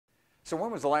So when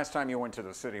was the last time you went to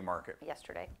the city market?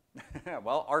 Yesterday.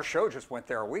 Well, our show just went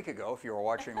there a week ago. If you were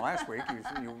watching last week,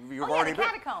 you've Oh, already the been.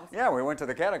 catacombs. Yeah, we went to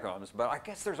the catacombs, but I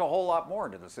guess there's a whole lot more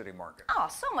to the city market. Oh,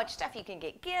 so much stuff. You can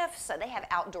get gifts. They have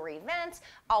outdoor events.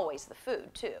 Always the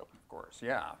food, too. Of course,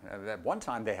 yeah. At one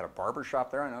time, they had a barber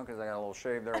shop there, I know, because I got a little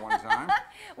shave there one time.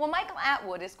 Well, Michael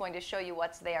Atwood is going to show you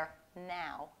what's there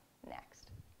now, next.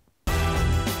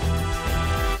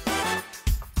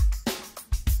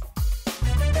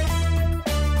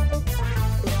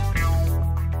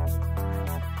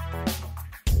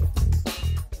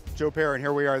 Joe Perrin,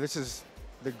 here we are. This is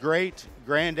the great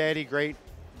granddaddy, great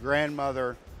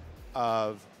grandmother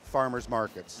of farmers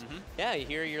markets. Yeah,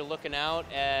 here you're looking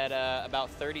out at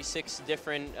about 36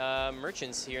 different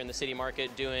merchants here in the city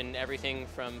market doing everything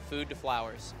from food to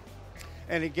flowers.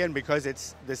 And again, because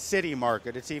it's the city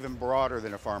market, it's even broader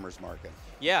than a farmer's market.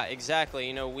 Yeah, exactly.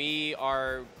 You know, we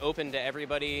are open to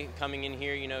everybody coming in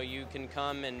here. You know, you can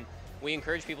come, and we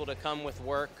encourage people to come with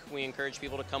work. We encourage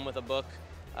people to come with a book.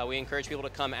 We encourage people to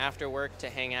come after work to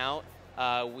hang out.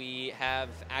 We have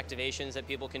activations that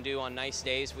people can do on nice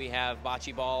days. We have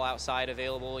bocce ball outside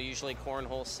available, usually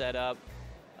cornhole set up.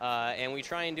 And we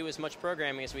try and do as much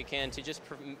programming as we can to just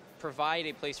provide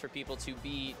a place for people to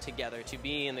be together, to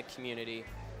be in the community,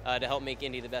 to help make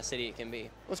Indy the best city it can be.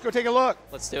 Let's go take a look.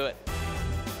 Let's do it.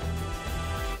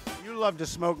 You love to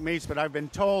smoke meats, but I've been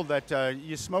told that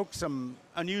you smoke some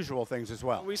unusual things as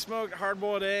well. We smoke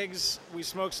hard-boiled eggs. We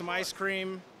smoke some ice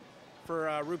cream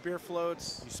for root beer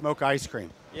floats. You smoke ice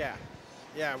cream. Yeah,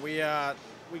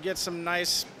 we get some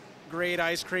nice, great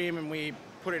ice cream, and we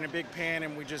put it in a big pan,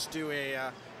 and we just do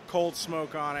a cold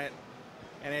smoke on it,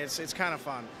 and it's kind of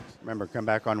fun. Remember, come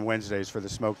back on Wednesdays for the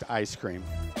smoked ice cream.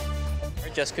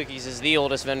 Just Cookies is the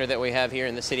oldest vendor that we have here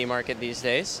in the city market these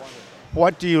days.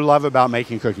 What do you love about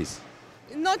making cookies?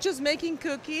 Not just making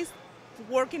cookies,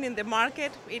 working in the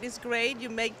market, it is great. You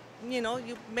make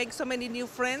so many new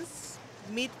friends,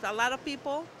 meet a lot of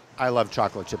people. I love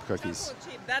chocolate chip cookies.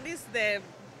 Chocolate chip, that is the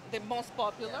most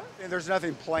popular. And there's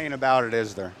nothing plain about it,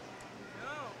 is there?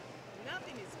 No,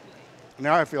 nothing is plain.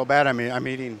 Now I feel bad. I'm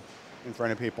eating in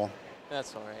front of people.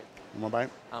 That's all right. You want a bite?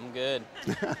 I'm good.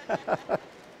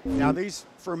 Now these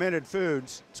fermented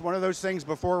foods, it's one of those things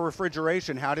before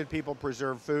refrigeration. How did people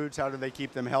preserve foods? How did they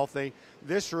keep them healthy?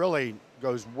 This really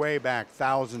goes way back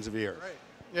thousands of years. Right.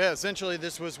 Yeah, essentially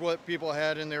this was what people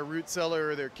had in their root cellar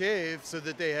or their cave so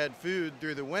that they had food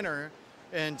through the winter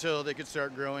until they could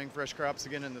start growing fresh crops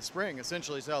again in the spring.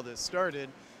 Essentially is how this started.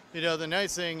 You know, the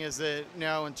nice thing is that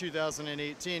now in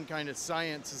 2018, kind of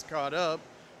science has caught up.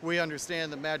 We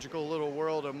understand the magical little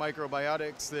world of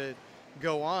microbiotics that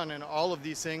go on, and all of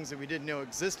these things that we didn't know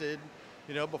existed,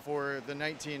 you know, before the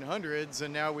 1900s,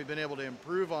 and now we've been able to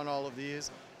improve on all of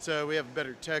these. So we have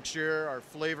better texture, our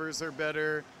flavors are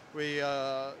better, we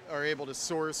are able to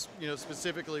source, you know,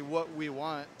 specifically what we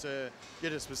want to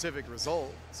get a specific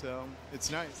result. So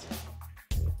it's nice.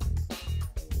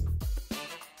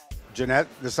 Jeanette,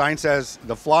 the sign says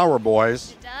the flower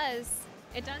boys. It does.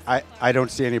 It does. I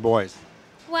don't see any boys.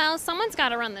 Well, someone's got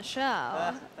to run the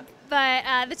show.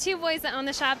 But the two boys that own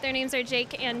the shop, their names are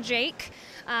Jake and Jake,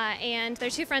 and they're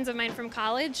two friends of mine from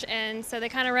college, and so they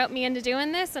kind of roped me into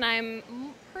doing this, and I'm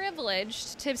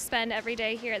privileged to spend every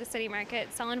day here at the city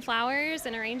market selling flowers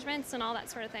and arrangements and all that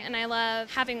sort of thing. And I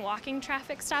love having walking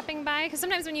traffic stopping by, because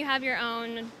sometimes when you have your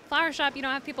own flower shop, you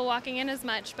don't have people walking in as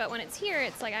much, but when it's here,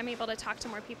 it's like I'm able to talk to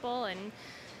more people and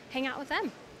hang out with them.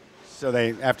 So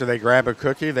after they grab a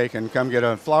cookie, they can come get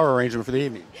a flower arrangement for the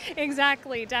evening.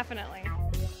 Exactly, definitely.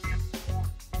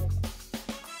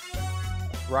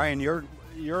 Ryan,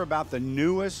 you're about the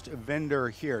newest vendor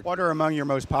here. What are among your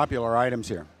most popular items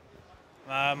here?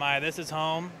 This is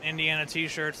home. Indiana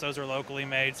t-shirts, those are locally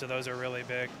made, so those are really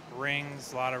big.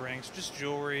 Rings, a lot of rings, just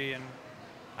jewelry, and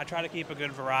I try to keep a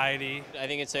good variety. I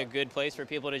think it's a good place for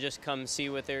people to just come see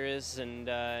what there is, and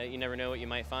you never know what you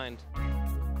might find.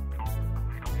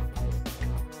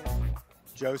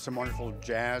 Joe, some wonderful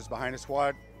jazz behind us.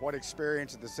 What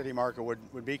experience at the city market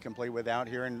would be complete without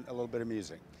hearing a little bit of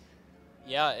music?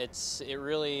 Yeah, it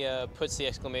really puts the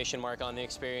exclamation mark on the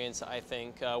experience, I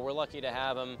think. We're lucky to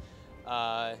have them.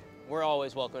 We're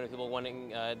always welcome to people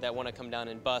that want to come down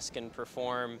and busk and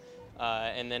perform.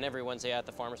 And then every Wednesday at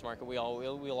the farmers market,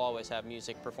 we'll always have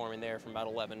music performing there from about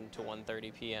 11 to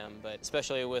 1:30 p.m. But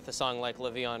especially with a song like La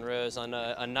Vie en Rose on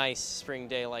a nice spring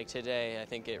day like today, I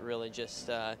think it really just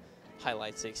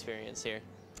highlights the experience here.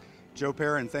 Joe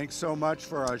Perrin, thanks so much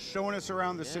for showing us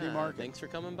around the city market. Thanks for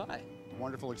coming by.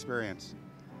 Wonderful experience.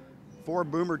 For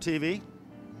Boomer TV,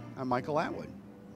 I'm Michael Atwood.